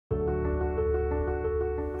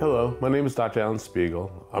Hello, my name is Dr. Allan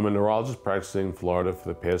Spiegel. I'm a neurologist practicing in Florida for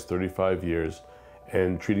the past 35 years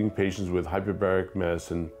and treating patients with hyperbaric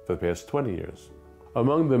medicine for the past 20 years.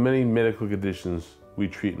 Among the many medical conditions we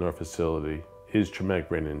treat in our facility is traumatic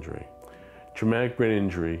brain injury. Traumatic brain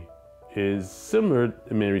injury is similar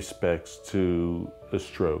in many respects to a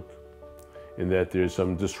stroke in that there's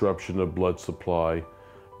some disruption of blood supply,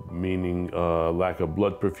 meaning lack of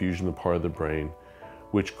blood perfusion in part of the brain,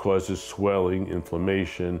 which causes swelling,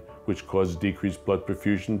 inflammation, which causes decreased blood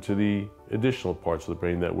perfusion to the additional parts of the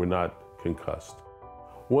brain that were not concussed.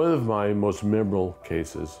 One of my most memorable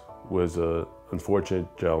cases was an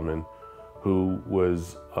unfortunate gentleman who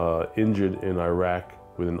was injured in Iraq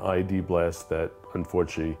with an IED blast that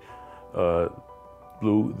unfortunately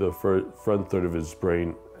blew the front third of his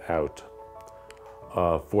brain out.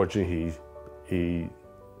 Fortunately, he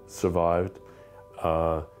survived.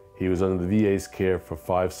 He was under the VA's care for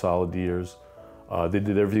 5 solid years. They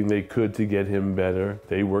did everything they could to get him better.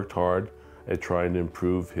 They worked hard at trying to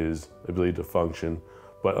improve his ability to function.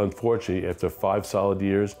 But unfortunately, after 5 solid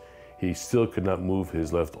years, he still could not move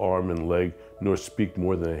his left arm and leg, nor speak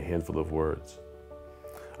more than a handful of words.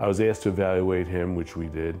 I was asked to evaluate him, which we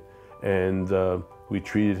did, and we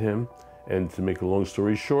treated him. And to make a long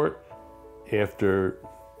story short, after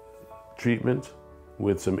treatment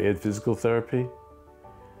with some added physical therapy,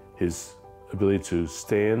 his ability to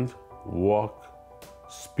stand, walk,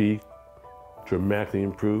 speak dramatically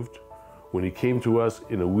improved. When he came to us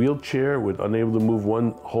in a wheelchair, with unable to move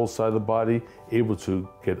one whole side of the body, able to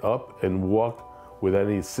get up and walk without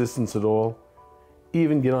any assistance at all,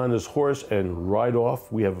 even get on his horse and ride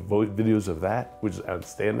off. We have videos of that, which is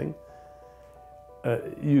outstanding.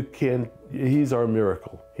 He's our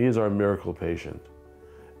miracle. He is our miracle patient.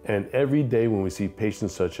 And every day when we see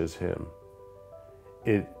patients such as him,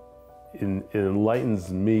 it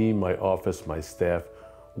enlightens me, my office, my staff,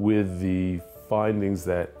 with the findings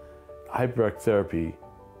that hyperbaric therapy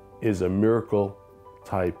is a miracle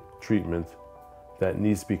type treatment that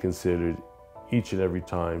needs to be considered each and every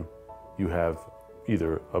time you have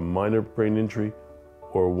either a minor brain injury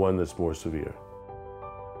or one that's more severe.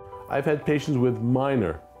 I've had patients with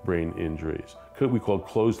minor brain injuries, we call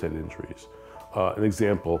closed head injuries. An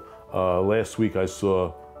example, last week I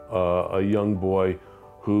saw a young boy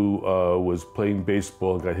who was playing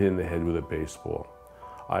baseball and got hit in the head with a baseball.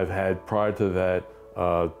 I've had, prior to that,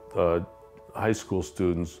 high school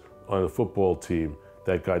students on a football team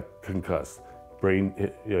that got concussed. Brain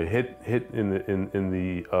hit in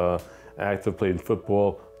the act of playing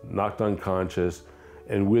football, knocked unconscious,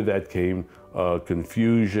 and with that came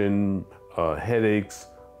confusion, headaches,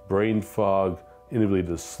 brain fog, inability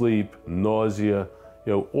to sleep, nausea,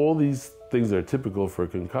 all these things that are typical for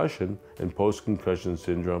concussion and post-concussion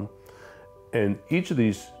syndrome. And each of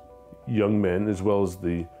these young men, as well as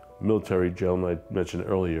the military gentleman I mentioned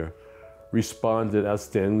earlier, responded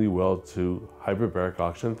outstandingly well to hyperbaric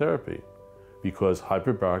oxygen therapy, because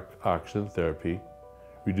hyperbaric oxygen therapy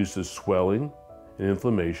reduces swelling and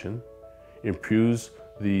inflammation, improves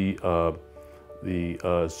the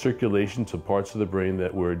circulation to parts of the brain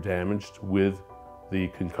that were damaged with the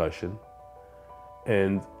concussion,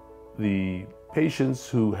 and the patients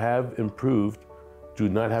who have improved do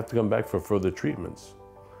not have to come back for further treatments.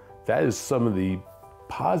 That is some of the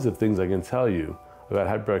positive things I can tell you about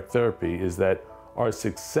hyperbaric therapy, is that our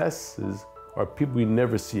successes are people we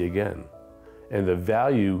never see again. And the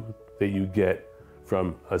value that you get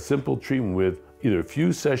from a simple treatment with either a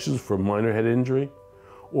few sessions for minor head injury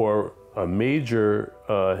or a major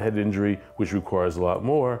head injury which requires a lot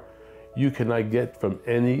more, you cannot get from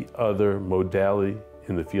any other modality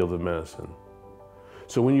in the field of medicine.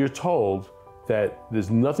 So when you're told that there's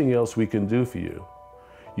nothing else we can do for you,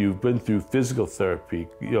 you've been through physical therapy,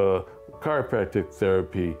 chiropractic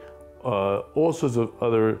therapy, all sorts of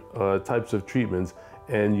other types of treatments,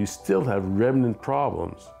 and you still have remnant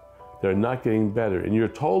problems that are not getting better, and you're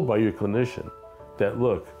told by your clinician that,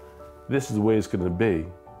 look, this is the way it's going to be,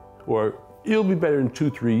 or it'll be better in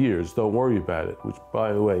 2-3 years, don't worry about it, which,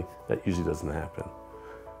 by the way, that usually doesn't happen.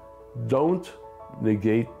 Don't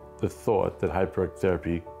negate the thought that hyperbaric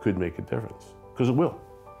therapy could make a difference, because it will.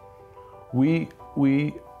 We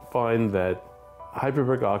find that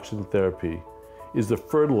hyperbaric oxygen therapy is the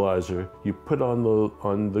fertilizer you put on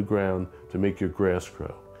the ground to make your grass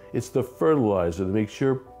grow. It's the fertilizer that makes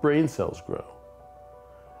your brain cells grow.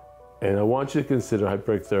 And I want you to consider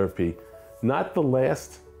hyperbaric therapy not the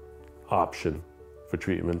last option for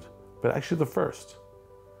treatment, but actually the first.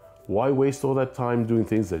 Why waste all that time doing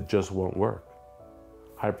things that just won't work?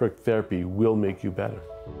 Hyperbaric therapy will make you better.